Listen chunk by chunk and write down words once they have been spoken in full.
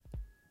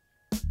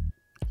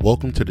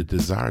Welcome to the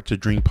Desire to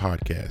Dream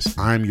podcast.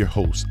 I'm your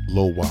host,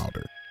 Lo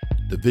Wilder.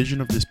 The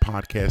vision of this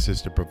podcast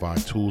is to provide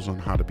tools on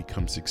how to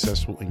become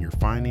successful in your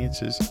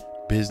finances,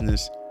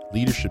 business,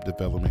 leadership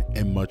development,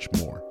 and much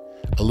more.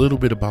 A little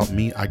bit about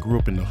me: I grew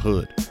up in the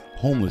hood,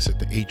 homeless at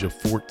the age of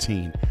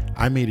 14.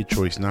 I made a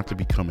choice not to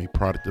become a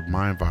product of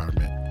my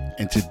environment.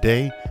 And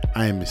today,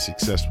 I am a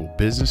successful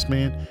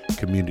businessman,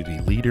 community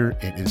leader,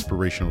 and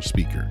inspirational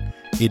speaker.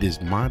 It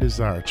is my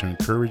desire to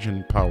encourage and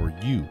empower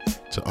you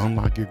to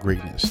unlock your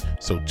greatness.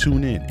 So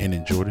tune in and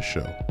enjoy the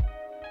show.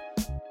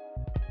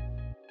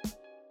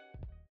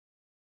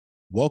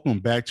 Welcome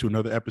back to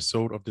another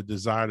episode of the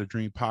Desire to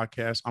Dream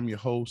podcast. I'm your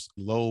host,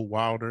 Lo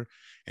Wilder.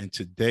 And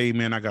today,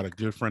 man, I got a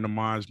good friend of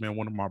mine, man,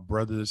 one of my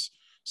brothers,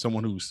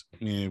 someone who's,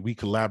 man, we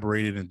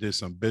collaborated and did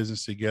some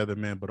business together,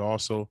 man, but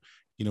also,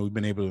 we've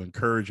been able to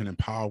encourage and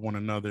empower one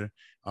another.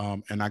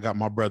 And I got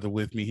my brother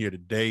with me here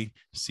today,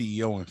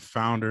 CEO and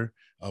founder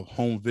of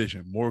Home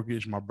Vision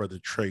Mortgage, my brother,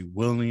 Trae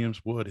Williams.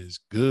 What is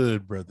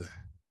good, brother?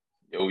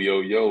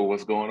 Yo,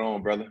 what's going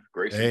on, brother?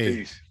 Grace and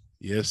peace.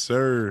 Yes,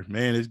 sir.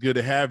 Man, it's good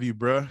to have you,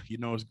 bro.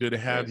 It's good to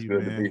have you, man.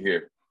 It's good to be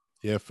here.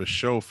 Yeah, for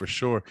sure.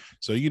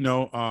 So,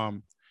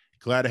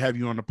 glad to have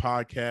you on the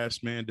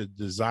podcast, man. The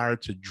Desire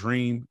to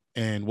Dream.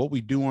 And what we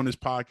do on this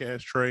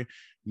podcast, Trae,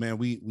 man,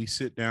 we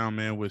sit down,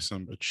 man, with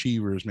some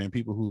achievers, man,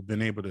 people who've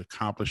been able to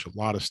accomplish a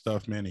lot of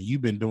stuff, man, and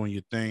you've been doing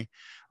your thing.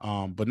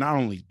 But not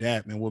only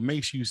that, man, what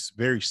makes you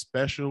very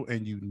special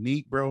and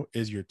unique, bro,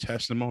 is your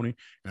testimony.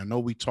 And I know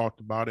we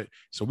talked about it,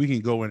 so we can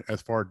go in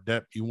as far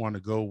depth you want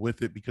to go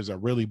with it, because I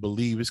really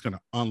believe it's going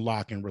to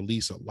unlock and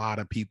release a lot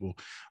of people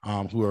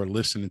who are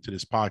listening to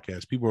this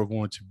podcast. People are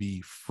going to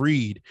be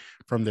freed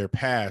from their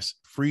past,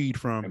 freed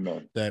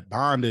from that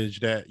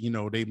bondage that,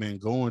 they've been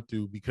going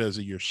through because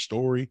of your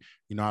story.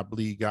 I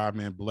believe God,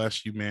 man,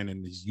 bless you, man,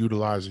 and is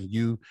utilizing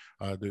you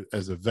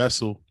as a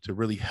vessel to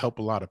really help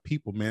a lot of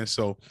people, man.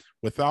 So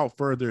without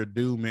further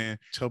ado, man,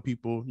 tell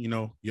people,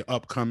 your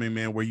upcoming,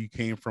 man, where you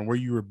came from, where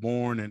you were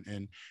born,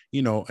 and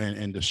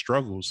the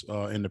struggles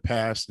in the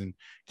past, and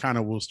kind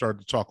of we'll start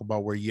to talk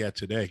about where you're at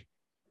today.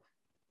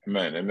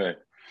 Amen.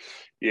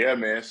 Yeah,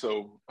 man.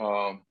 So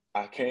I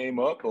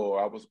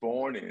was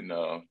born in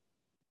a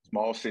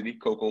small city,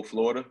 Cocoa,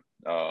 Florida.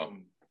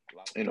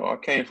 I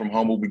came from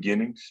humble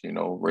beginnings,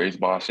 raised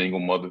by a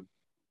single mother.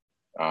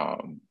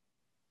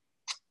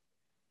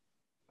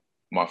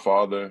 My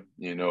father,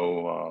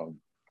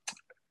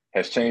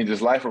 has changed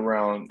his life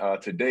around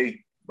today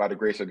by the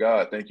grace of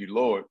God. Thank you,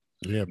 Lord.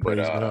 Yeah,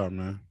 praise God,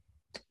 man.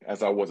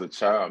 As I was a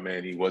child,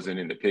 man, he wasn't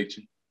in the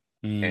picture.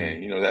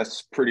 And,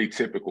 that's pretty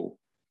typical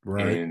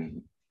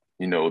in,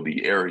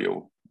 the area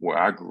where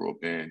I grew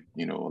up in.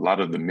 A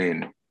lot of the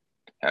men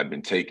have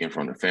been taken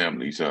from the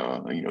families,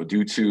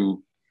 due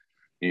to,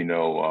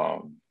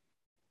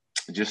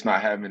 just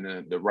not having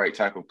the right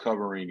type of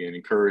covering and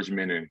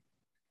encouragement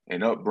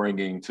and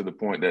upbringing to the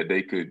point that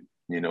they could,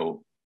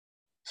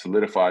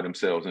 solidify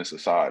themselves in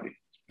society.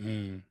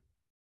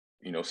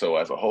 So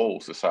as a whole,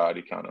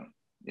 society kind of,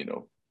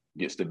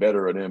 gets the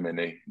better of them, and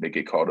they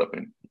get caught up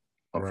and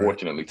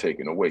unfortunately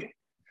taken away.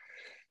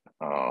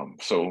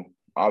 So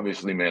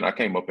obviously, man, I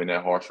came up in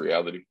that harsh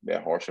reality,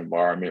 that harsh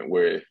environment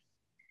where,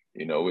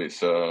 it's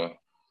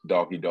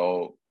dog eat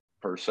dog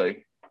per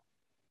se.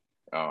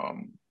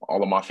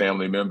 All of my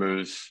family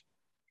members,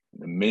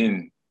 the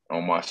men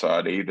on my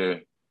side,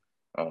 either,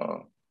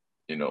 out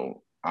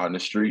in the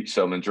street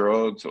selling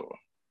drugs or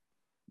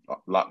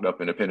locked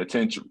up in a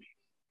penitentiary.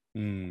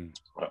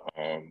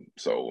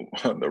 So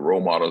the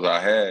role models I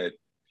had,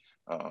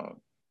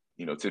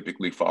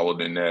 typically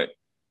followed in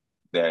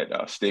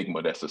that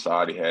stigma that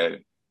society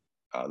had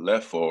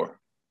left for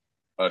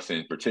us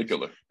in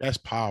particular. That's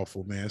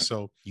powerful, man.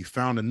 So you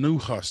found a new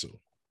hustle.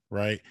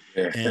 Right.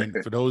 Yeah. And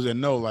for those that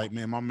know, like,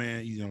 man, my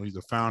man, he's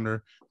the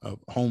founder of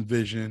Home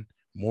Vision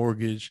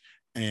Mortgage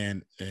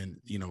and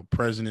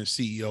president,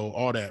 CEO,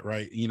 all that.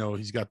 Right.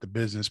 He's got the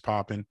business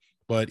popping.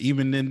 But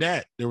even in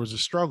that, there was a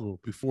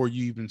struggle before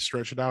you even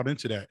stretch it out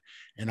into that.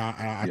 And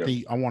I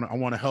think I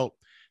want to help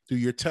through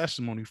your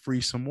testimony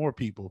free some more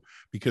people,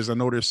 because I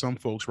know there's some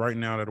folks right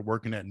now that are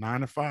working at 9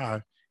 to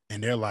 5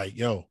 and they're like,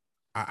 yo,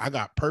 I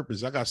got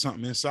purpose. I got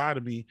something inside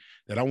of me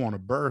that I want to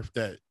birth,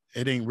 that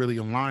it ain't really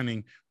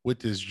aligning with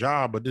this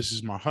job, but this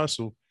is my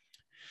hustle.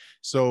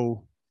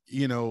 So,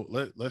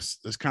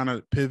 let's kind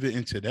of pivot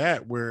into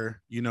that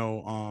where you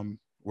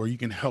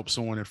can help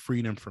someone and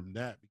free them from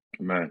that.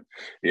 Man.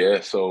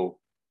 Yeah. So,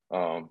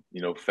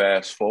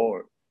 fast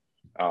forward,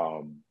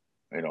 I'm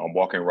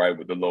walking right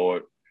with the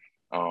Lord.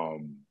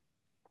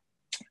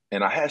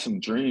 And I had some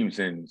dreams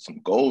and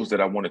some goals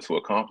that I wanted to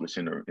accomplish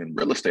in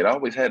real estate. I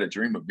always had a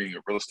dream of being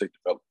a real estate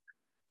developer.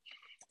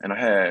 And I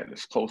had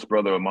this close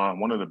brother of mine,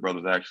 one of the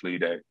brothers actually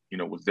that,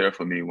 was there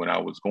for me when I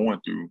was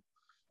going through,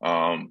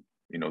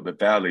 the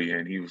valley.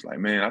 And he was like,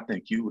 man, I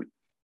think you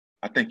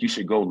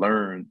should go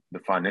learn the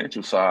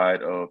financial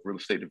side of real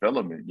estate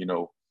development.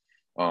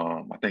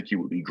 I think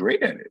you would be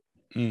great at it.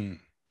 And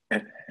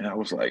I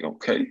was like,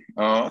 okay,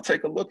 I'll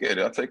take a look at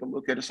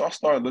it. So I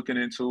started looking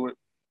into it.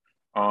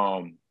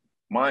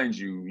 Mind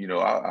you,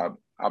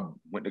 I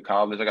went to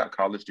college. I got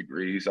college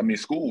degrees. I mean,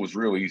 school was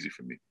real easy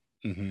for me.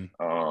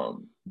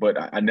 But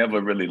I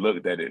never really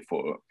looked at it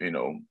for,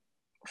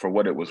 for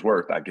what it was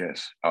worth, I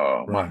guess.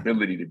 My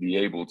ability to be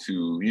able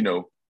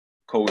to,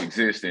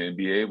 coexist and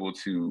be able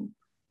to,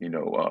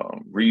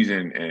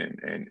 reason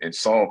and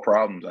solve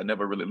problems. I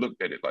never really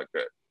looked at it like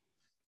that.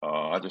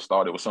 I just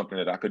thought it was something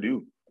that I could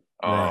do.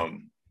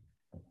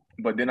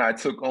 But then I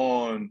took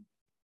on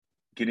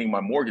getting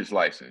my mortgage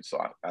license. So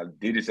I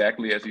did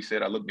exactly as he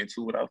said. I looked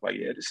into it. I was like,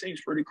 yeah, this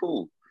seems pretty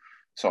cool.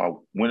 So I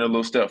went a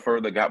little step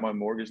further, got my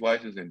mortgage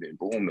license, and then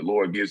boom, the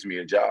Lord gives me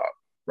a job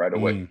right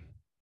away.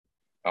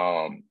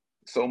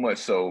 So much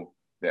so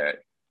that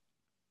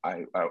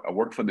I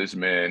worked for this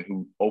man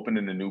who opened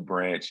in a new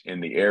branch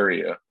in the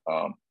area.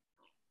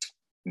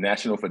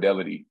 National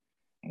Fidelity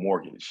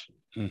Mortgage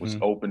was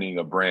opening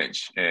a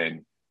branch,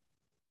 and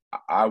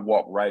I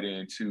walked right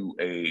into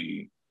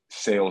a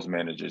sales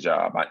manager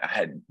job. I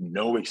had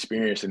no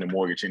experience in the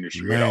mortgage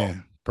industry at all.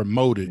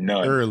 Promoted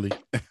early.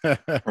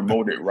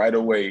 Promoted right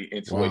away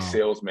into a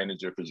sales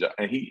manager job.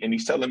 And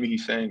he's telling me,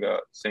 he's saying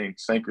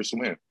sink or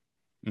swim.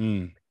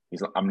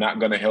 He's like, I'm not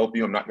going to help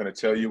you. I'm not going to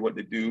tell you what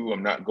to do.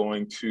 I'm not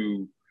going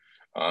to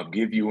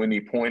give you any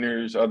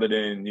pointers other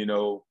than,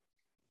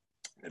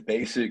 the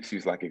basics.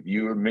 He's like, if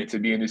you're meant to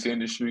be in this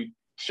industry,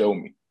 show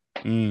me.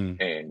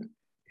 And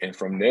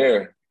from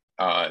there,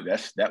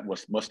 that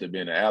must have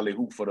been an alley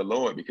hoop for the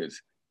Lord, because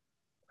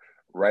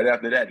right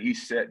after that, he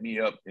set me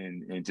up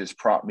and just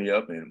propped me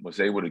up and was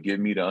able to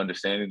give me the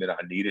understanding that I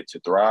needed to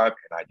thrive.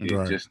 And I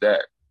did just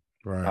that.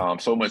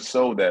 So much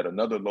so that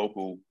another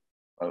local,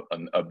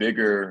 a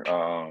bigger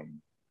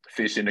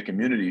fish in the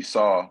community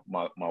saw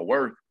my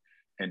worth,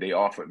 and they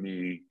offered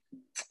me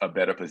a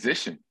better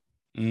position.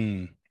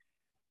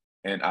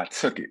 And I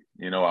took it.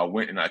 I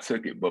went and I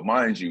took it. But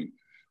mind you,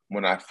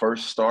 when I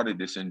first started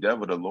this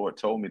endeavor, the Lord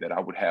told me that I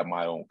would have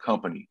my own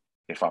company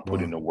if I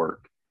put in the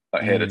work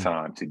ahead of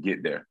time to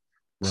get there.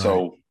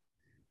 So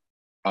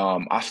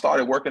I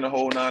started working the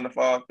whole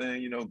 9-to-5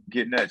 thing,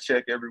 getting that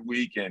check every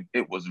week, and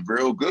it was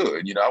real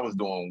good. I was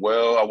doing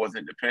well. I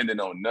wasn't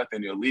dependent on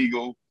nothing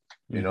illegal.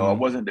 I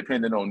wasn't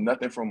dependent on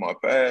nothing from my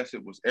past.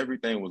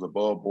 Everything was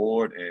above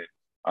board, and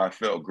I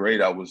felt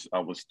great. I was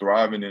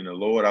thriving in the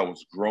Lord. I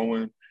was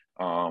growing.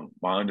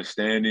 My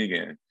understanding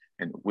and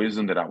the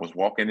wisdom that I was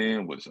walking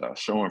in was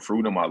showing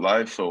fruit in my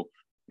life. So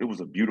it was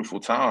a beautiful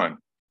time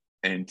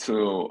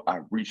until I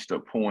reached a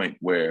point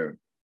where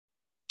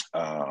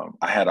I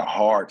had a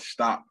hard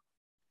stop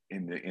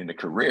in the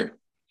career.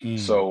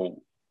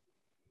 So,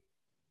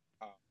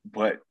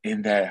 but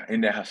in that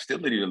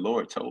hostility, the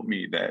Lord told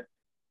me that,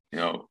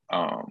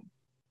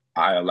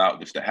 I allowed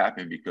this to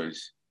happen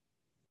because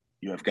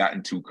you have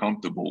gotten too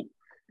comfortable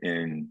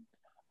in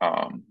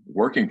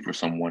working for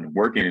someone,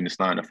 working in this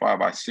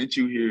 9-to-5. I sent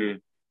you here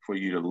for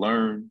you to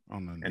learn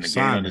and to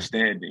gain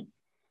understanding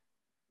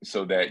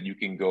so that you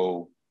can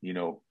go,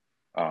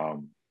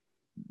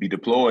 be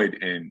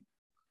deployed and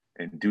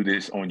do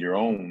this on your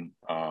own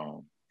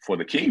for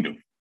the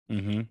kingdom.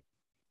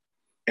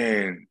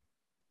 And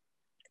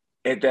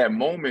at that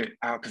moment,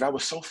 because I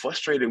was so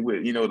frustrated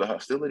with, the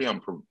hostility,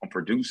 I'm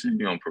producing,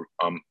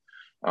 I'm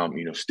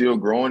still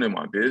growing in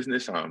my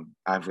business.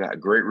 I've got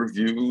great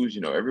reviews.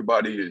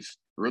 Everybody is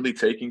really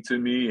taking to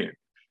me,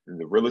 and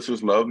the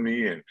realtors love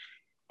me, and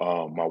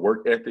my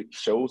work ethic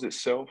shows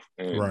itself.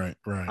 And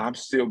I'm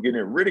still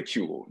getting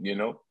ridiculed,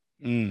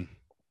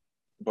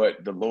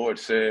 But the Lord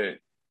said,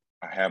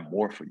 I have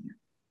more for you.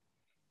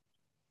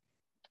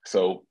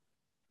 So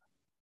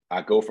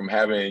I go from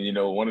having,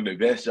 one of the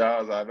best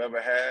jobs I've ever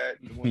had,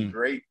 doing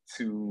great,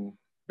 to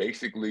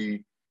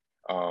basically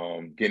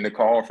getting a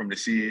call from the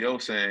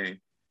CEO saying,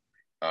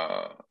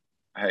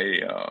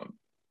 hey,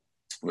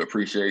 we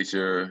appreciate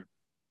your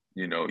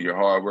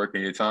hard work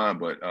and your time,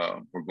 but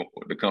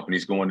the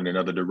company's going in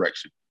another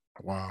direction.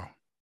 Wow.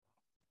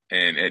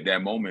 And at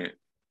that moment,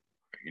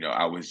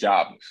 I was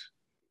jobless.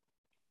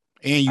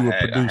 And you were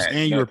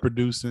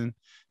producing,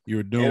 you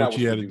were doing what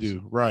you had to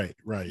do. Right.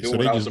 So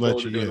they just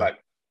let you. Like,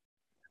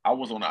 I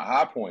was on a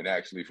high point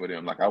actually for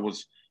them. Like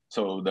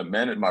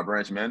my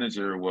branch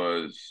manager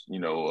was,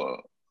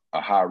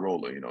 a high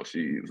roller.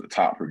 She was a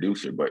top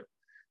producer, but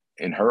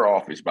in her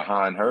office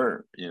behind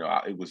her,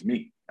 it was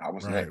me. I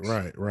was next.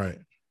 Right.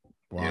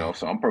 Wow.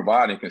 So I'm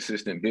providing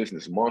consistent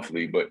business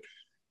monthly, but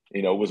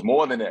it was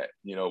more than that.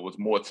 It was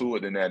more to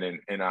it than that.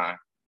 And I,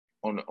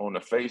 on the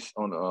face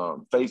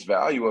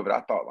value of it,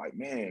 I thought like,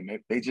 man,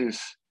 they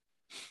just,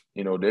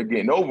 they're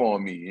getting over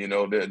on me.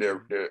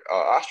 They're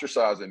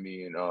ostracizing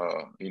me and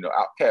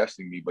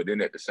outcasting me. But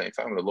then at the same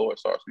time, the Lord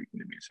started speaking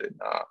to me and said,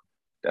 nah,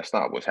 that's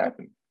not what's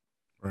happening.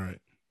 Right.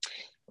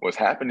 What's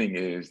happening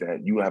is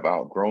that you have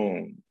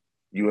outgrown.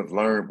 You have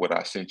learned what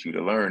I sent you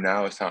to learn.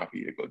 Now it's time for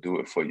you to go do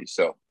it for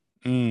yourself.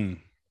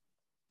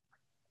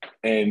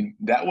 And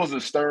that was a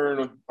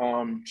stern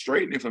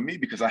straightening for me,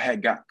 because I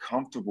had got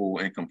comfortable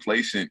and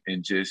complacent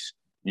in just,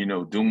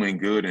 doing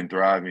good and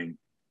thriving,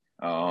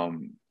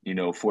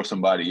 for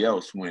somebody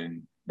else,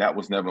 when that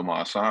was never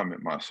my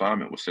assignment. My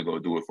assignment was to go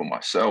do it for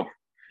myself.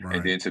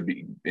 and then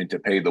to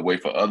pave the way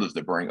for others,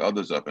 to bring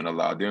others up and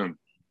allow them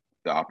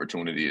the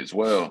opportunity as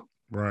well.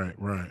 Right.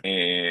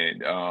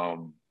 And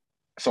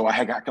so I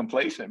had got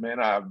complacent, man.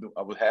 I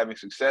was having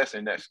success,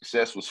 and that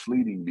success was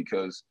fleeting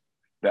because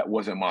that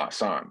wasn't my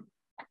assignment.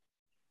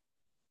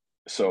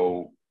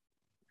 So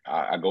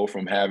I go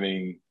from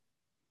having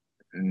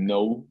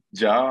no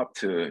job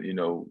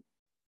to,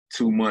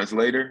 2 months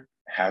later,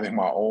 having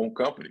my own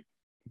company.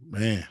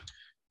 Man,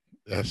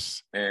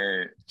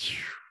 and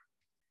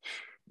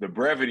the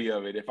brevity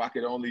of it, if I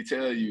could only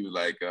tell you,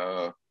 like,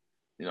 I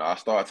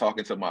started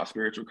talking to my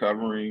spiritual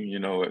covering,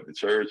 at the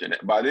church. And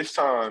by this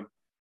time,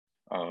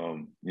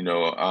 I'm a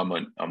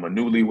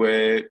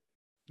newlywed,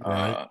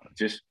 right.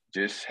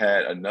 Just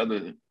had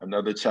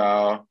another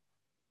child.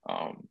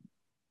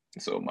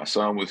 So my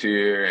son was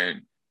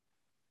here,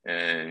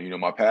 and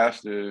my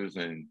pastors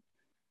and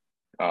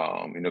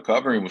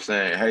covering was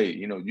saying, hey,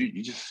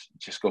 you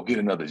just go get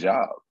another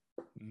job.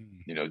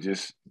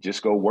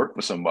 Just go work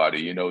for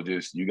somebody. You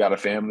got a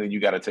family,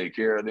 you got to take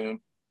care of them.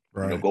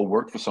 Right. Go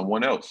work for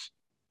someone else.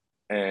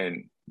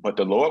 But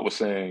the Lord was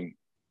saying,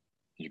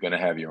 you're going to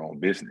have your own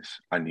business.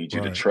 I need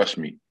you to trust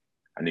me.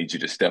 I need you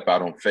to step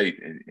out on faith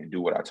and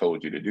do what I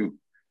told you to do.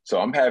 So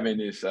I'm having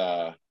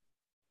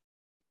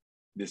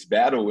this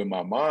battle in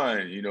my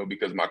mind,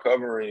 because my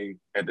covering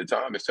at the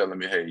time is telling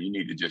me, hey, you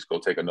need to just go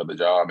take another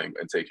job and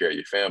take care of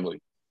your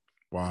family.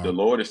 Wow. The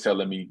Lord is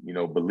telling me,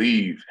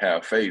 believe,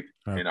 have faith,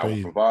 and I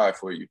will provide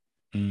for you.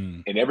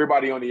 And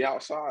everybody on the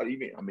outside,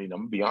 I'm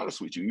gonna be honest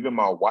with you, even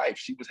my wife,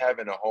 she was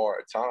having a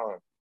hard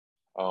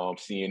time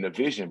seeing the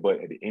vision.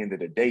 But at the end of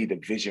the day, the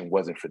vision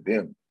wasn't for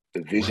them.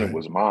 The vision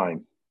was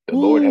mine. The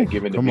Lord had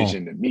given the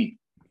vision to me.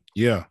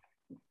 Yeah.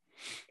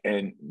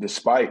 And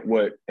despite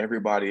what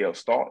everybody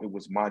else thought, it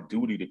was my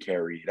duty to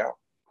carry it out.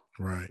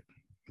 Right,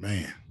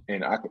 man.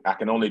 And I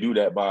can only do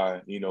that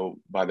by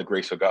the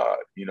grace of God,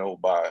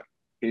 by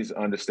his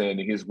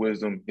understanding, his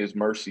wisdom, his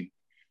mercy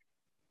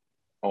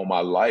on my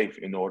life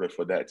in order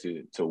for that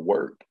to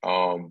work.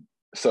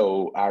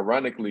 So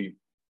ironically,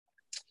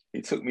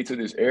 he took me to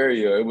this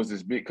area. It was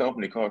this big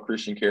company called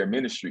Christian Care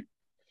Ministry.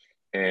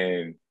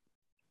 And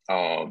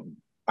I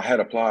had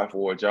applied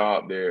for a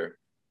job there,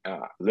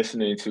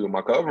 listening to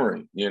my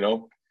covering,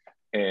 and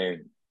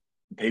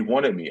they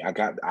wanted me. I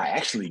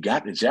actually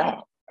got the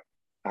job.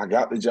 I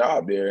got the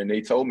job there, and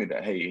they told me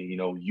that, hey,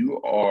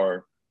 you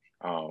are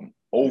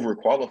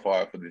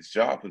overqualified for this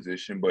job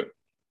position, but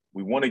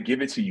we want to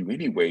give it to you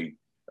anyway.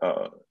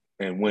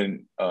 And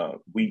when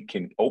we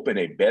can open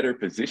a better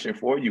position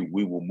for you,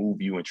 we will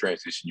move you and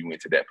transition you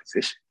into that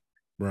position.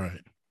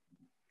 Right.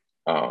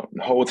 The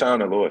whole time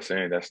the Lord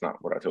saying, that's not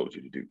what I told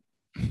you to do.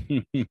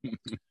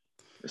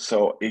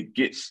 So it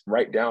gets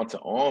right down to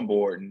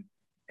onboarding,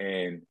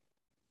 and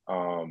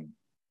I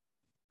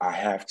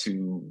have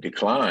to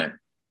decline.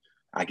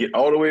 I get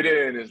all the way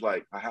there, and it's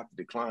like, I have to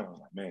decline. I'm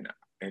like, man,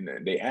 and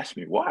they asked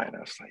me why, and I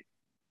was like,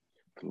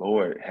 the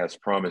Lord has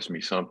promised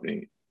me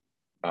something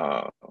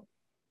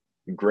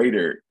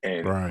greater,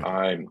 and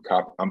I'm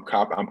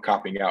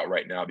copping out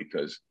right now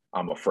because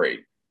I'm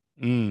afraid.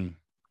 And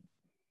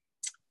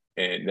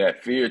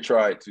that fear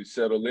tried to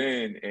settle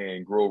in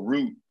and grow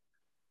root,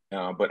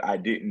 but I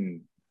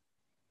didn't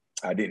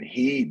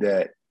heed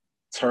that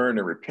turn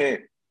and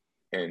repent,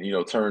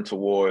 and turn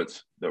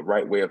towards the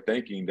right way of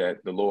thinking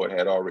that the Lord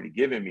had already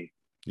given me.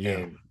 Yeah.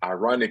 And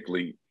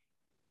ironically,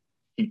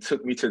 he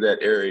took me to that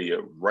area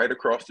right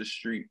across the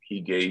street.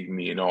 He gave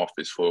me an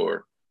office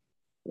for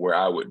where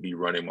I would be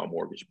running my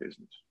mortgage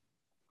business.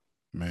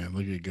 Man,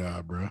 look at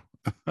God, bro.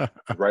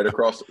 right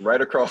across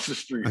the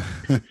street.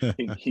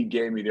 he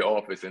gave me the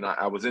office, and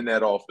I was in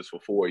that office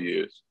for 4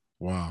 years.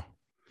 Wow.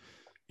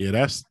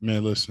 Yeah,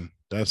 listen,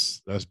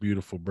 that's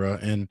beautiful, bro.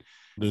 And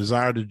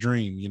desire to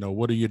dream,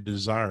 what are your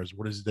desires?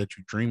 What is it that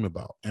you dream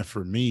about? And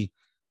for me,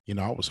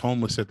 I was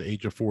homeless at the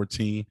age of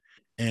 14,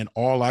 and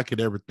all I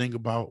could ever think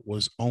about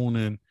was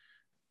owning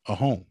a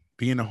home,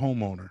 being a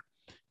homeowner.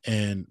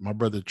 And my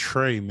brother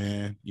Trae,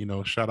 man,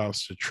 shout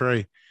outs to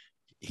Trae.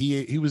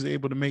 He was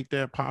able to make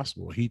that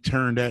possible. He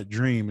turned that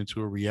dream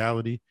into a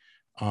reality.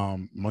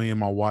 Me and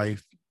my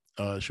wife,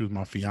 she was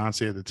my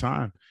fiance at the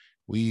time.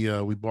 We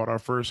bought our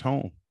first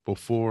home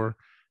before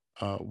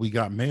we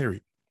got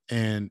married,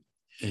 and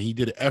he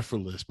did it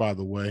effortless, by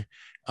the way.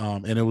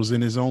 And it was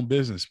in his own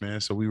business,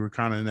 man. So we were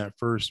kind of in that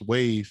first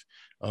wave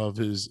of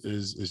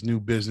his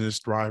new business,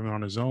 thriving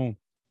on his own.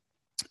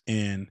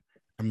 And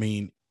I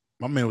mean,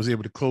 my man was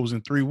able to close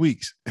in 3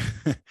 weeks.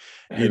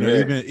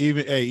 Even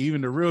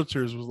the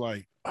realtors was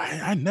like,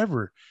 I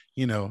never,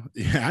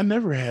 I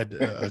never had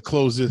a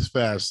close this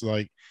fast.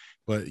 Like,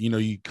 but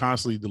you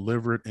constantly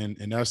deliver it,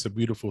 and that's a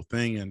beautiful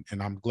thing.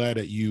 And I'm glad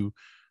that you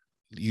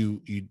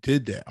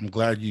did that. I'm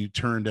glad you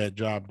turned that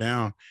job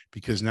down,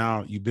 because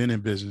now you've been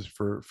in business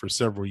for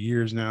several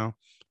years now.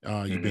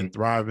 You've been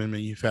thriving,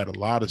 and you've had a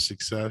lot of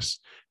success.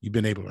 You've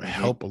been able to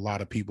help a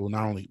lot of people.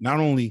 Not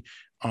only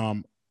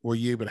were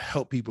you able to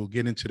help people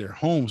get into their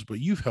homes, but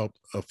you've helped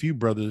a few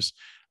brothers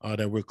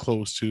that we're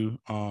close to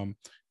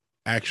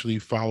actually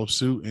follow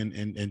suit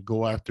and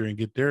go after and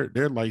get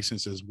their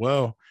license as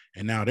well.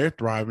 and now they're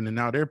thriving and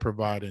now they're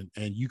providing.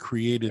 And you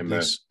created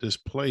Amen. this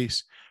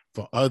place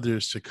for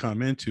others to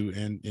come into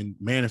and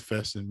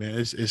manifest. And man,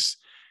 it's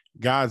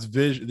God's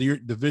vision,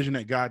 the vision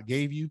that God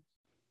gave you.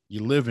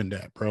 You live in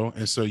that, bro.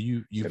 And so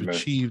you've Amen.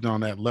 achieved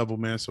on that level,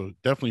 man. So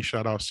definitely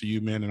shout outs to you,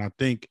 man. And I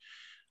think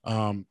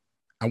um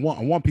I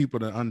want people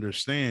to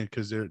understand,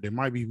 because there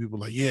might be people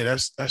like, yeah,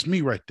 that's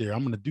me right there.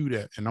 I'm gonna do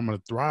that and I'm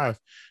gonna thrive.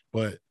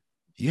 But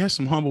you have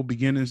some humble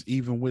beginnings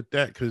even with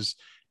that, because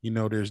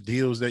there's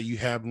deals that you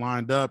have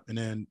lined up and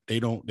then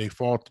they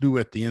fall through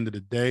at the end of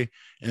the day.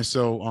 And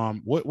so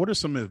what are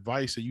some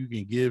advice that you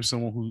can give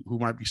someone who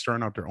might be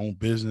starting out their own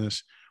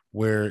business,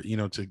 where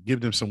to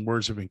give them some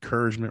words of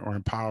encouragement or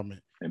empowerment?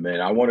 And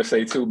man, I want to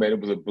say too, man, it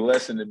was a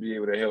blessing to be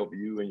able to help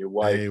you and your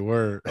wife Hey,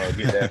 word.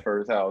 get that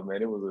first house,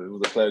 man. It was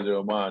a pleasure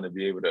of mine to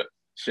be able to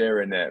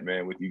share in that,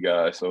 man, with you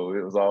guys. So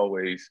it was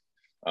always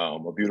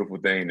a beautiful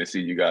thing to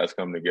see you guys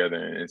come together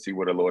and see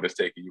where the Lord has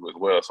taken you as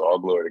well. So all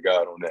glory to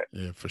God on that.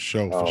 Yeah, for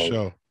sure, for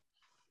sure.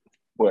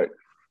 But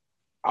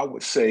I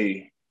would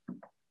say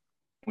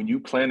when you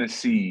plant a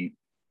seed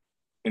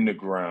in the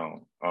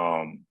ground,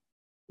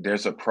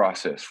 there's a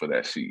process for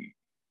that seed.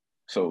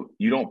 So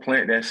you don't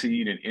plant that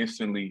seed and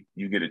instantly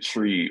you get a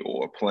tree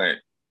or plant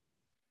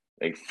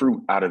a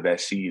fruit out of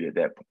that seed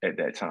at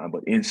that time.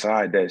 But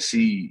inside that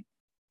seed,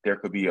 there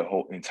could be a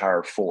whole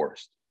entire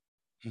forest.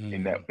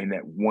 In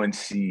that one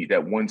seed,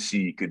 that one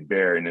seed could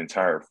bear an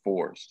entire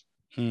forest.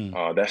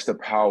 That's the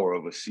power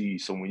of a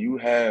seed. So when you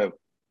have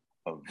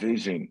a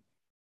vision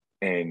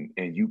and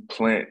you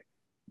plant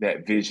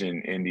that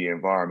vision in the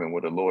environment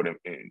where the Lord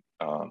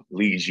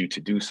leads you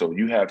to do so,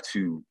 you have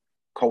to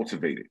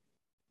cultivate it.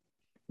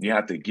 You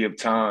have to give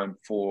time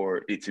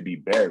for it to be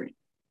buried,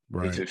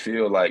 Right. to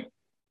feel like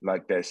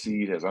that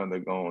seed has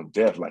undergone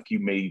death. Like you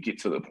may get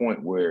to the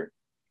point where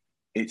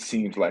it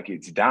seems like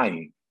it's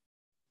dying,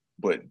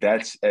 but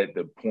that's at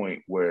the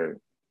point where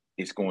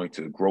it's going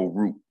to grow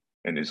root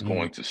and it's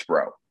going to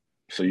sprout.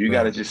 So you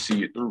got to just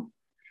see it through.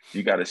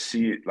 You got to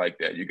see it like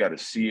that. You got to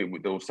see it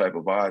with those type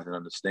of eyes and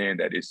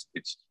understand that it's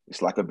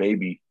like a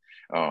baby.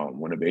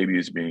 When a baby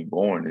is being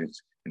born,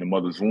 it's in the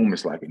mother's womb.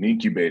 It's like an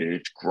incubator.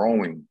 It's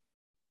growing.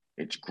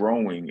 It's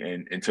growing,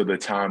 and until the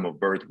time of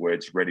birth where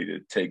it's ready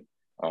to take,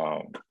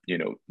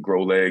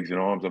 grow legs and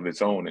arms of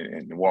its own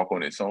and walk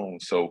on its own.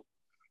 So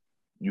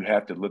you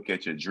have to look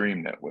at your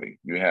dream that way.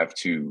 You have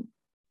to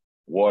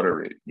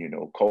water it,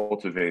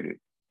 cultivate it,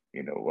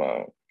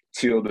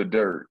 till the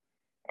dirt,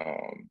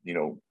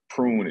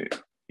 prune it,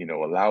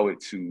 allow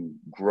it to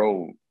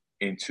grow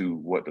into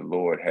what the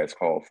Lord has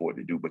called for it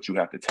to do. But you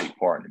have to take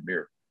part in the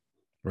miracle.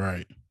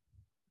 Right.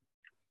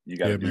 You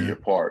got to do your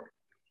part.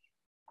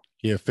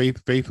 Yeah,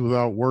 faith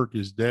without work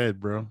is dead,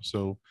 bro.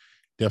 So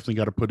definitely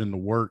got to put in the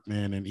work,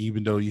 man. And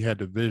even though you had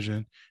the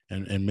vision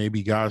and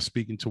maybe God's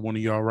speaking to one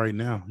of y'all right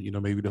now,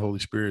 maybe the Holy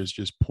Spirit is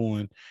just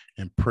pulling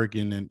and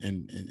pricking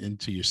and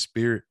into your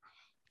spirit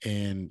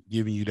and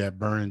giving you that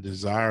burning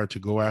desire to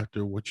go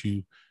after what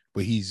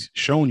he's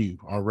shown you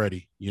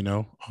already,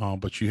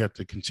 but you have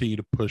to continue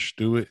to push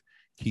through it,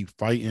 keep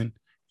fighting,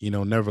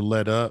 never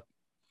let up.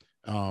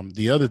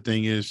 The other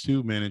thing is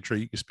too, man, and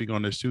Trae, you can speak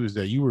on this too, is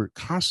that you were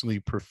constantly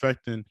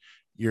perfecting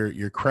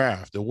your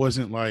craft. It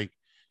wasn't like,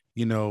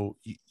 you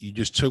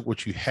just took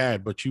what you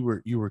had, but you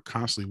were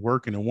constantly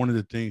working. And one of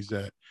the things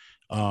that,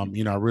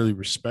 I really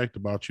respect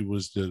about you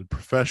was the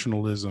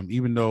professionalism.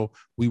 Even though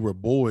we were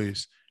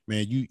boys,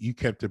 man, you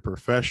kept it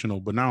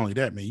professional, but not only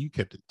that, man, you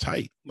kept it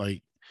tight.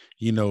 Like,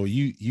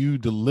 you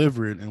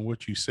delivered and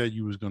what you said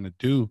you was going to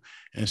do.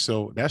 And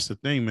so that's the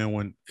thing,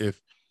 man,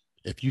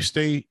 if you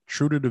stay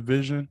true to the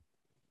vision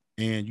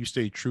and you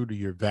stay true to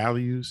your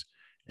values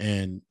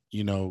and,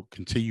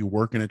 continue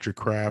working at your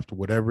craft,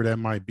 whatever that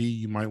might be,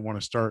 you might want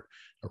to start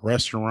a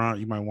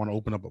restaurant, you might want to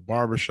open up a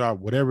barbershop,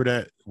 whatever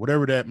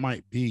that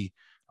might be.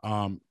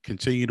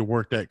 Continue to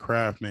work that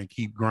craft, man,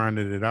 keep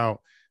grinding it out,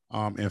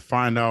 and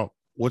find out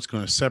what's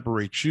going to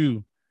separate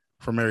you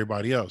from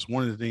everybody else.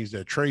 One of the things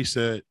that Trae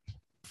said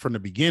from the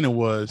beginning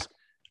was,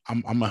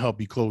 I'm gonna help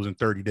you close in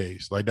 30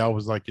 days. Like that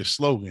was like your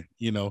slogan,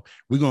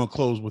 we're gonna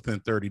close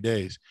within 30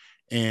 days.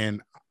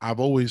 And I've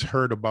always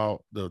heard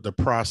about the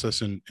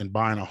process and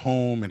buying a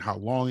home and how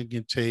long it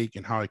can take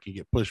and how it can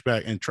get pushed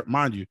back. And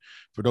mind you,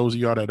 for those of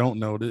y'all that don't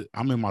know, that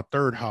I'm in my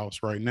third house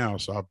right now.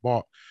 So I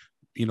bought,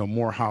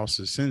 more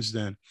houses since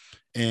then.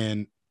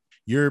 And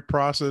your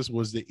process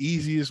was the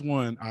easiest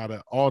one out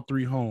of all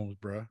three homes,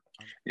 bro.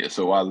 Yeah.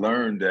 So I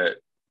learned that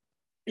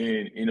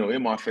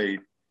in my faith,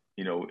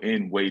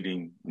 in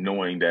waiting,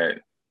 knowing that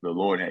the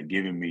Lord had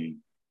given me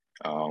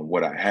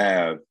what I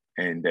have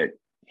and that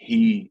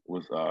he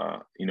was,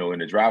 in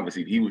the driver's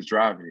seat, he was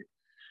driving it.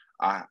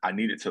 I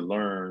needed to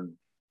learn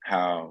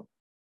how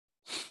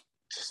to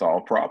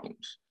solve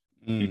problems.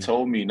 He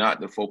told me not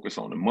to focus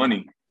on the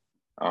money.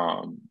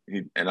 And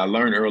I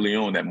learned early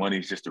on that money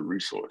is just a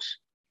resource.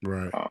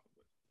 Right.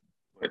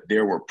 But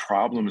there were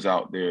problems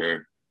out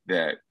there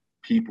that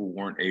people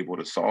weren't able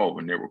to solve.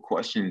 And there were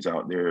questions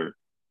out there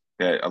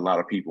that a lot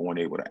of people weren't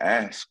able to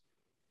ask.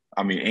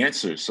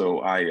 answers. So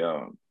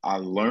I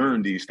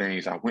learned these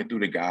things. I went through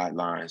the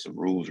guidelines, the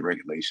rules,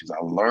 regulations.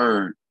 I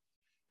learned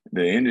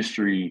the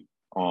industry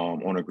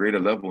on a greater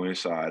level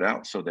inside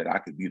out, so that I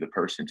could be the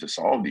person to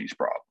solve these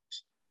problems.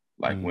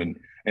 Like when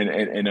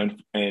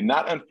and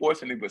not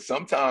unfortunately, but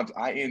sometimes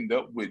I end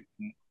up with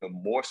the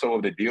more so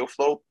of the deal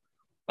flow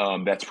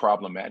that's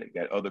problematic,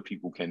 that other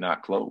people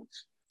cannot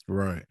close.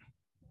 Right.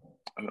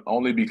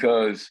 Only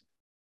because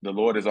the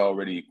Lord has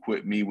already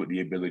equipped me with the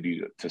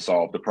ability to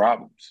solve the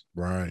problems.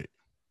 Right.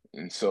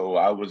 And so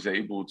I was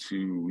able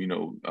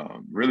to,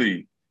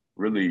 really,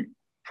 really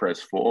press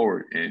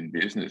forward in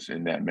business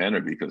in that manner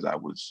because I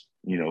was,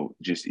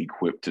 just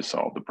equipped to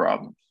solve the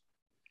problems.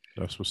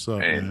 That's what's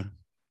up, And man.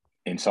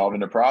 in solving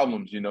the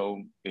problems,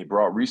 it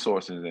brought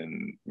resources,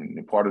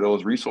 and part of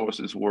those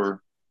resources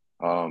were,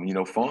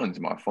 funds.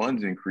 My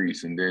funds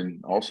increased, and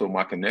then also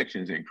my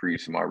connections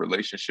increased, my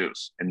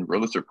relationships and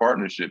realtor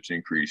partnerships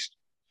increased.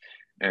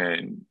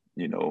 And,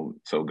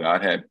 so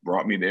God had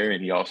brought me there,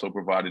 and he also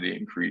provided the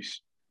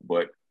increase.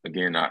 But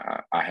again,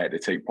 I had to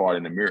take part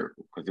in the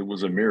miracle because it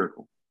was a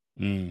miracle.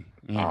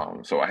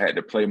 So I had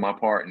to play my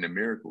part in the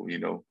miracle,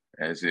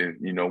 as if,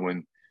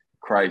 when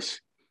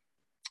Christ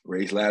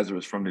raised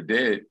Lazarus from the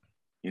dead,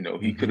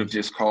 he could have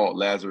just called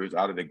Lazarus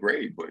out of the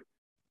grave, but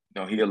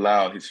no, he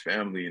allowed his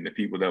family and the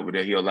people that were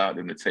there, he allowed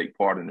them to take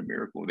part in the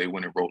miracle. They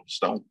went and rolled the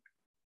stone.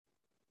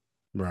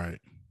 Right.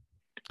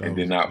 And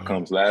then out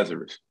comes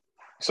Lazarus.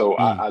 So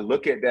I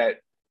look at that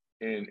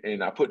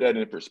and I put that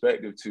in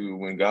perspective to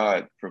when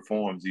God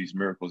performs these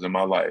miracles in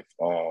my life.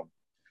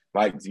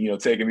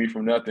 Taking me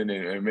from nothing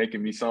and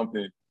making me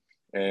something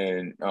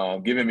and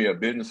giving me a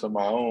business of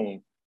my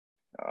own.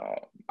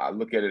 I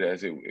look at it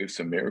as it's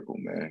a miracle,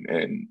 man.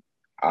 And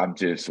I'm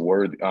just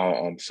worthy.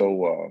 I'm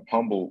so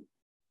humbled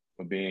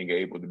for being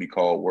able to be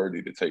called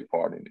worthy to take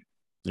part in it.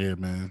 Yeah,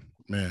 man.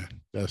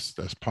 That's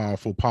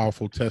powerful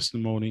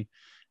testimony.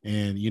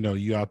 And,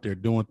 you out there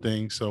doing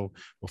things. So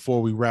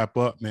before we wrap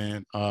up,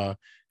 man,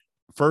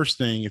 first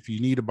thing, if you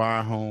need to buy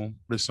a home,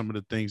 what are some of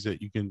the things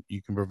that you can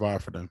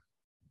provide for them?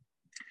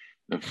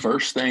 The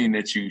first thing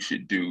that you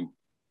should do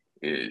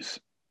is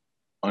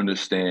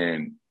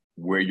understand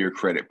where your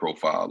credit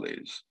profile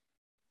is.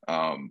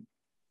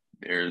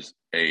 There's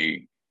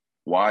a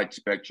wide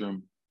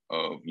spectrum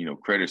of,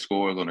 credit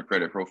scores on the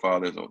credit profile.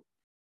 There's a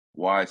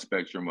wide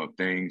spectrum of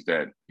things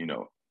that,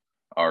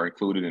 are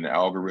included in the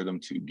algorithm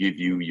to give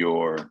you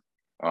your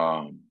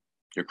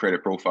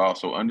credit profile.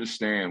 So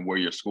understand where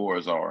your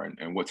scores are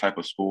and what type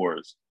of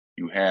scores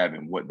you have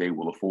and what they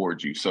will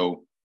afford you.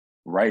 So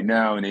right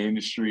now in the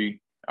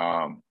industry,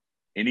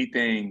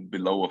 anything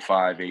below a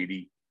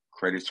 580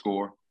 credit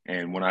score.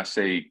 And when I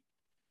say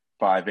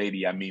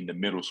 580, I mean the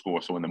middle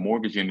score. So in the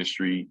mortgage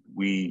industry,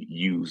 we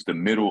use the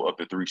middle of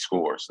the three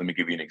scores. Let me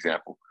give you an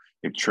example.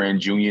 If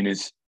TransUnion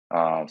is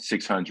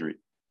 600,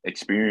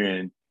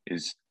 Experian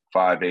is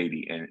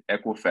 580, and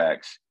Equifax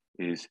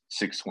is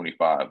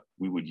 625,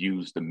 we would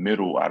use the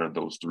middle out of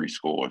those three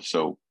scores.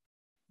 So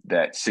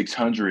that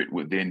 600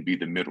 would then be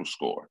the middle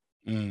score.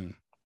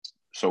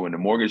 So in the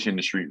mortgage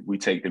industry, we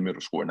take the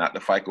middle score, not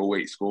the FICO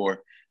 8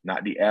 score,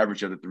 not the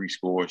average of the three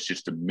scores,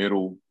 just the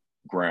middle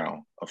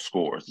ground of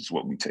scores is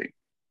what we take.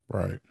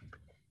 Right.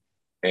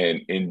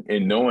 And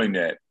in knowing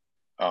that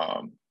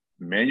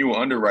manual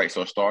underwrites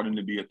are starting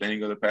to be a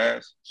thing of the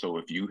past. So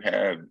if you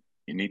have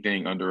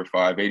anything under a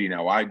 580,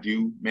 now I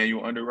do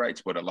manual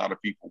underwrites, but a lot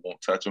of people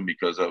won't touch them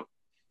because of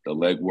the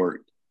legwork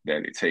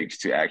that it takes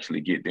to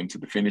actually get them to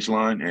the finish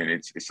line. And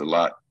it's a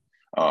lot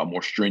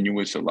more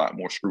strenuous, a lot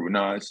more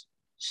scrutinized.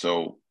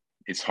 So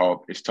it's hard,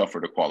 it's tougher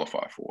to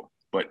qualify for.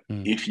 But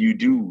if you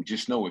do,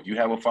 just know if you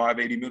have a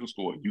 580 middle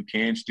score, you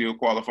can still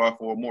qualify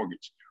for a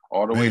mortgage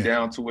all the way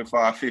down to a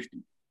 550.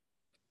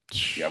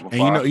 You have a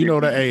 550, you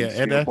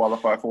can still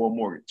qualify for a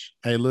mortgage.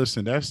 Hey,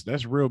 listen,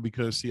 that's real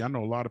because see, I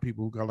know a lot of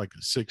people who got like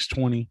a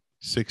 620,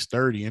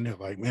 630, and they're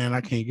like, man,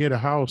 I can't get a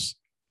house.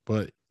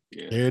 But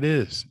there it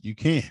is. You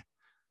can.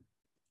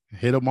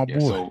 Hit up my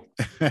boy.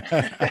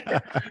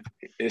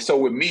 So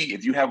with me,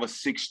 if you have a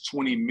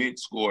 620 mid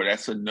score,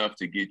 that's enough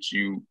to get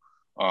you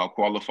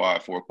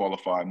qualified for a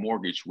qualified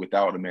mortgage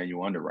without a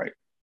manual underwrite.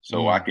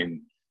 So I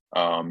can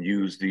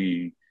use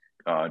the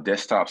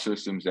desktop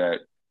systems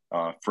that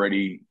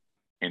Freddie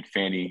and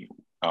Fannie,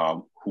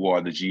 who are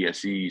the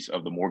GSEs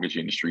of the mortgage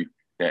industry,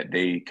 that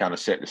they kind of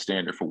set the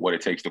standard for what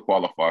it takes to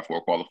qualify for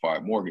a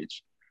qualified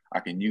mortgage.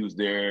 I can use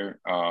their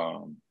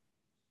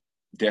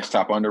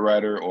desktop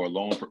underwriter or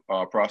loan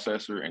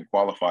processor and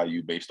qualify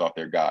you based off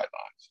their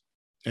guidelines.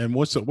 And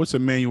what's a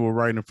manual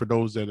writing for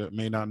those that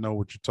may not know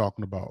what you're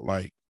talking about?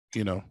 Like,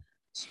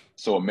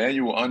 So a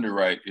manual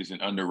underwrite is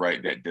an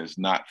underwrite that does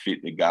not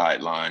fit the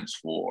guidelines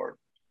for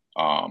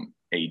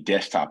a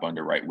desktop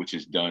underwrite, which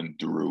is done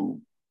through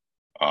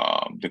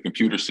the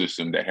computer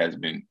system that has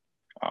been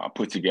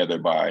put together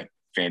by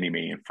Fannie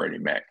Mae and Freddie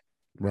Mac.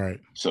 Right.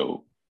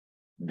 So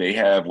they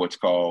have what's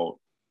called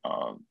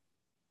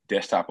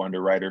desktop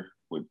underwriter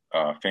with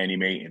Fannie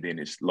Mae, and then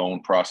it's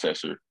loan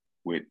processor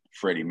with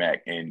Freddie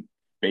Mac. And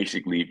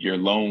basically, if your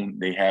loan,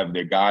 they have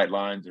their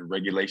guidelines and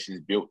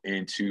regulations built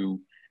into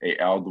a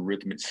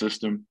algorithmic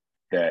system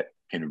that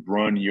can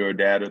run your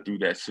data through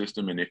that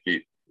system. And if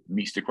it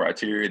meets the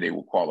criteria, they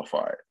will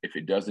qualify it. If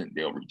it doesn't,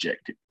 they'll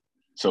reject it.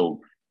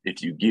 So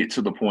if you get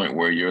to the point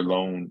where your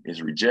loan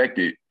is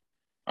rejected,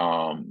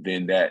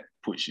 then that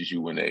pushes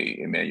you in a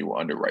manual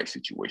underwrite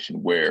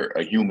situation where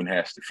a human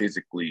has to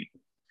physically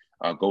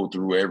go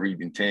through every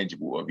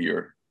intangible of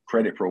your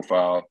credit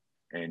profile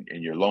and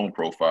your loan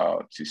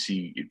profile to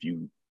see if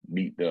you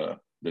meet the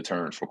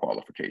terms for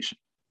qualification.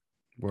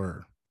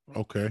 Word.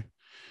 Okay.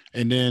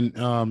 And then,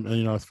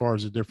 as far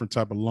as the different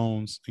type of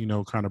loans,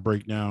 kind of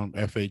break down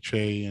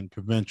FHA and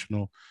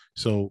conventional.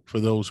 So for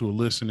those who are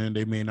listening,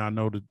 they may not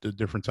know the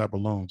different type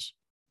of loans.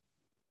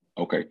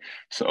 Okay.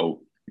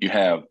 So you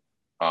have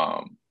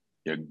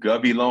your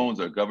Govy loans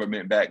or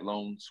government-backed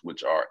loans,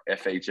 which are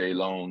FHA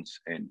loans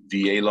and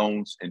VA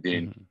loans. And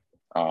then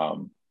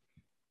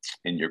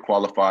in your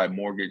qualified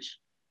mortgage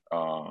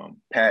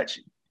patch,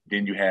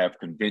 then you have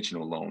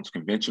conventional loans.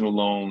 Conventional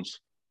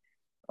loans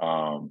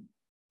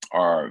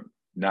are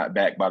not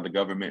backed by the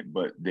government,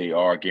 but they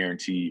are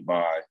guaranteed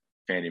by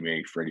Fannie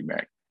Mae, Freddie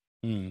Mac.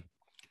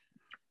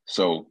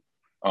 So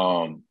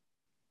a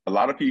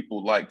lot of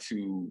people like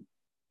to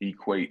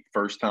equate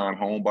first-time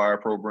home buyer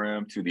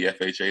program to the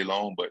FHA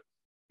loan, but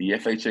the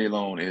FHA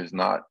loan is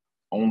not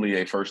only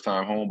a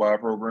first-time home buyer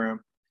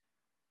program.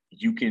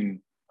 You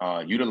can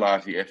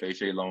utilize the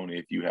FHA loan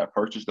if you have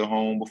purchased a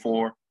home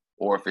before,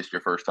 or if it's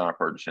your first time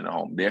purchasing a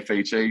home. The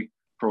FHA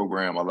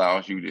program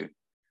allows you to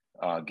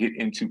get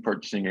into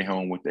purchasing a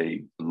home with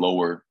a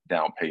lower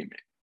down payment,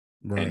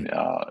 right, and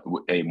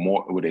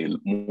with a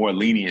more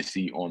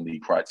leniency on the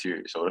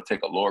criteria. So it'll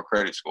take a lower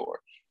credit score,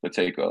 it'll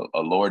take a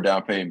lower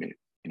down payment.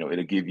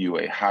 It'll give you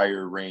a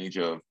higher range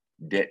of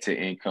debt to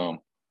income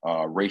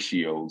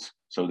ratios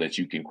so that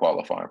you can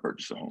qualify and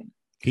purchase a home.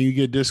 Can you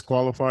get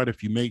disqualified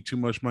if you make too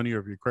much money or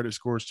if your credit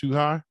score is too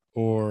high,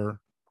 or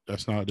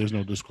there's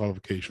no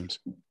disqualifications?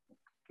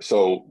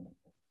 So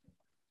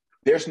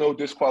there's no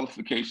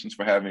disqualifications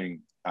for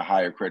having a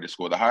higher credit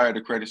score. The higher the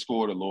credit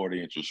score, the lower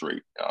the interest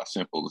rate.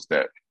 Simple as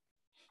that.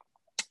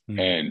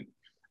 And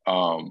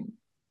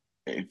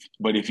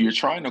but if you're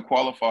trying to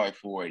qualify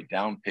for a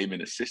down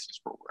payment assistance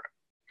program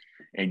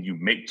and you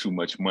make too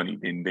much money,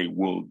 then they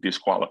will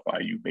disqualify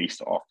you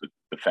based off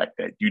the fact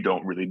that you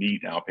don't really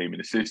need down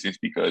payment assistance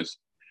because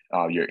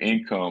your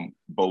income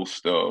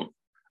boasts of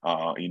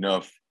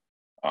enough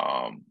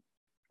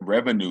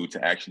revenue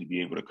to actually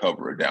be able to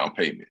cover a down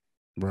payment.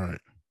 Right.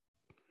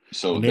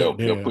 So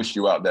they'll push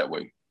you out that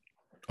way.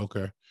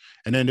 Okay.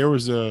 And then there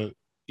was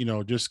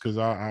just because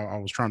I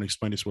was trying to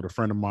explain this with a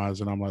friend of mine,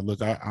 and I'm like,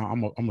 look,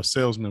 I'm a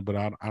salesman, but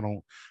I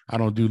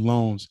don't do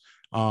loans.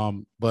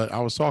 But I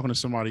was talking to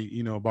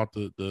somebody, about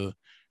the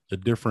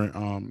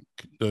different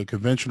the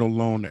conventional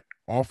loan that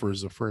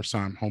offers a first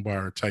time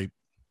homebuyer type,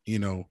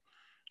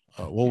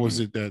 what was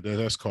it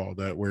that's called,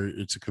 that where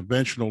it's a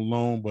conventional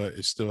loan, but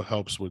it still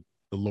helps with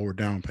the lower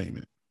down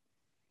payment?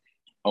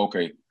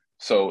 Okay.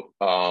 So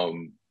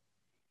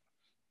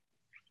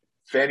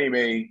Fannie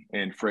Mae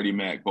and Freddie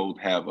Mac both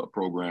have a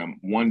program.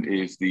 One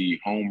is the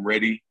Home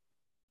Ready,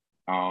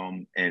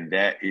 and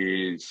that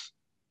is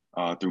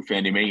through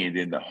Fannie Mae, and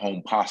then the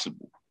Home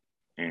Possible,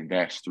 and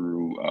that's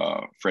through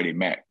Freddie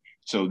Mac.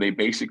 So they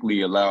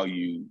basically allow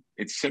you,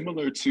 it's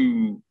similar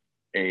to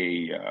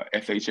a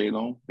FHA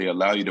loan. They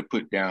allow you to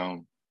put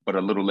down, but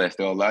a little less.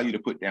 They'll allow you to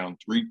put down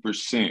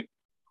 3%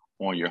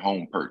 on your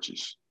home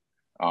purchase.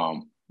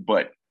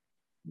 But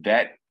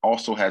that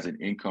also has an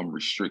income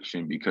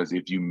restriction, because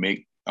if you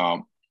make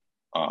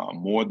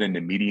more than the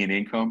median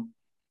income,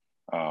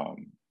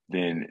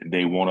 then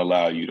they won't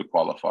allow you to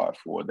qualify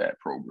for that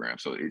program.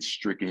 So it's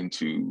stricken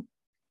to,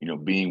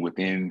 being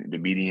within the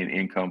median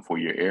income for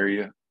your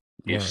area.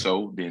 Right. If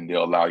so, then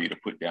they'll allow you to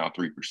put down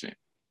 3%.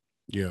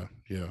 Yeah.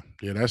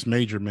 That's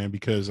major, man,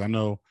 because I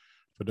know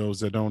for those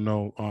that don't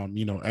know,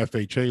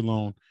 FHA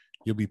loan,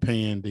 you'll be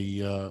paying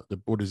the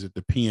what is it,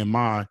 the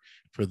PMI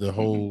for the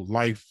whole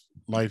life,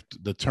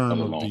 the term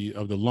of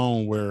the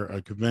loan, where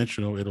a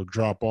conventional, it'll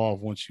drop off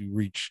once you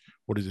reach,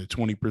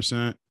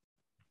 20%?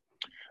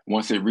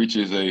 Once it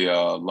reaches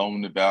a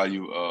loan to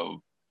value of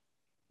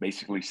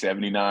basically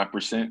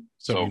 79%.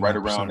 So right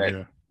around that.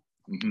 Yeah.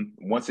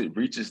 Once it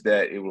reaches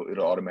that,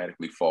 it'll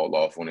automatically fall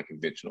off on a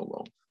conventional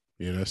loan.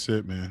 Yeah, that's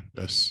it, man.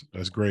 That's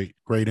great.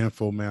 Great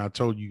info, man. I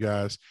told you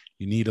guys,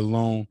 you need a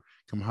loan,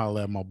 come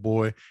holler at my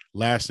boy.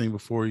 Last thing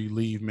before you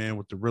leave, man,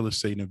 with the real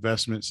estate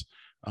investments,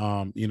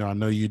 I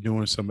know you're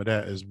doing some of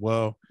that as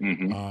well.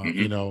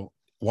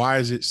 Why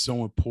is it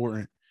so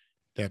important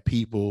that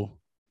people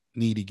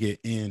need to get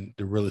in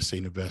the real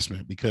estate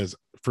investment? Because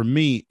for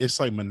me, it's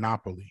like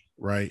Monopoly,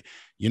 right?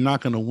 You're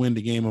not going to win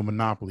the game of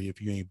Monopoly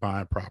if you ain't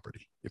buying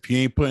property. If you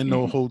ain't putting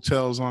no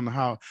hotels on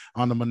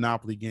the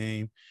Monopoly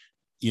game,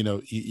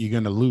 you're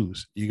going to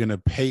lose. You're going to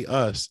pay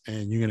us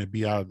and you're going to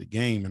be out of the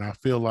game. And I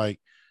feel like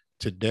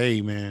today,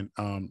 man,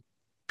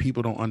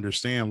 people don't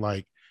understand,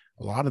 like,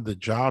 a lot of the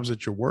jobs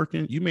that you're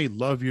working, you may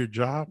love your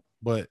job,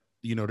 but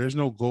there's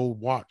no gold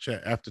watch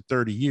after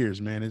 30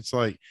 years, man. It's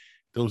like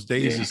those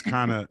days is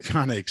kind of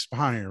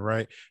expiring,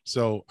 right?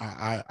 So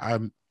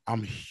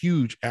I'm a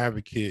huge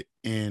advocate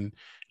in,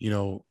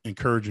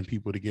 encouraging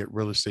people to get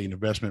real estate and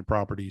investment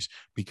properties,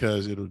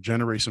 because it'll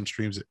generate some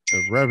streams of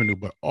revenue,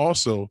 but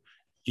also,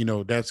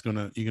 you're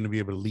gonna be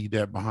able to leave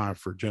that behind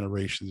for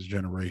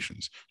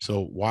generations.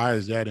 So why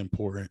is that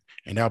important?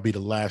 And that'll be the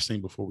last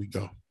thing before we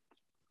go.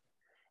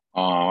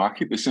 I'll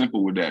keep it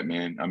simple with that,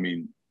 man. I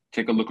mean,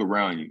 take a look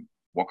around you,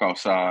 walk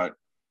outside,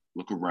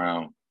 look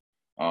around.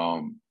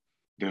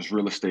 There's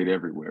real estate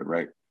everywhere,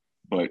 right?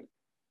 But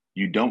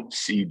you don't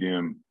see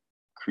them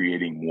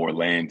creating more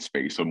land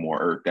space or more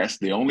earth. That's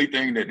the only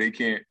thing that they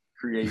can't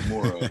create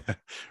more of.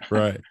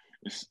 Right.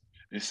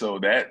 And so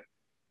that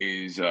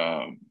is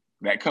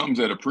that comes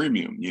at a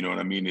premium. You know what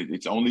I mean?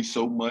 It's only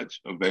so much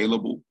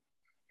available,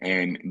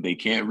 and they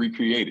can't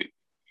recreate it.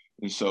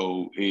 And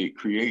so it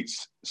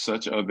creates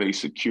such of a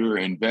secure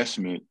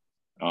investment,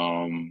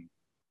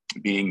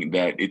 being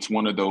that it's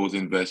one of those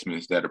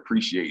investments that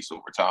appreciates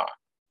over time.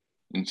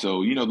 And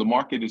so, the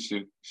market is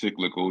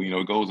cyclical,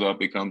 it goes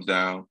up, it comes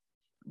down,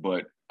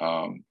 but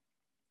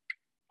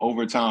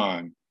over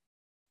time,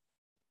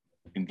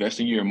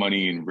 investing your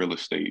money in real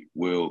estate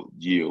will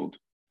yield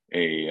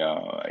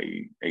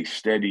a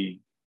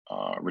steady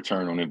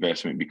return on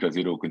investment, because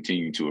it'll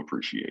continue to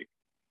appreciate.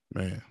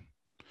 Man,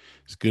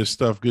 it's good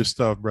stuff,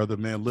 brother.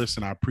 Man,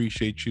 listen, I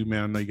appreciate you,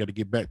 man. I know you got to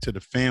get back to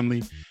the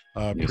family.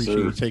 Yes, appreciate sir.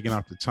 you taking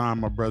out the time,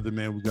 my brother,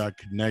 man. We got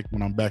to connect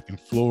when I'm back in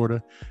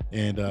Florida,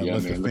 and let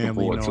man, the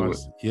family know.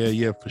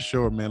 Yeah, for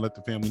sure, man. Let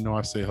the family know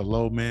I say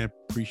hello, man.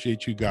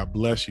 Appreciate you. God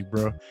bless you,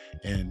 bro.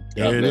 And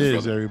there it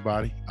is, brother.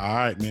 Everybody. All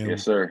right, man.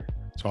 Yes, sir.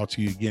 Talk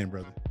to you again,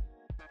 brother.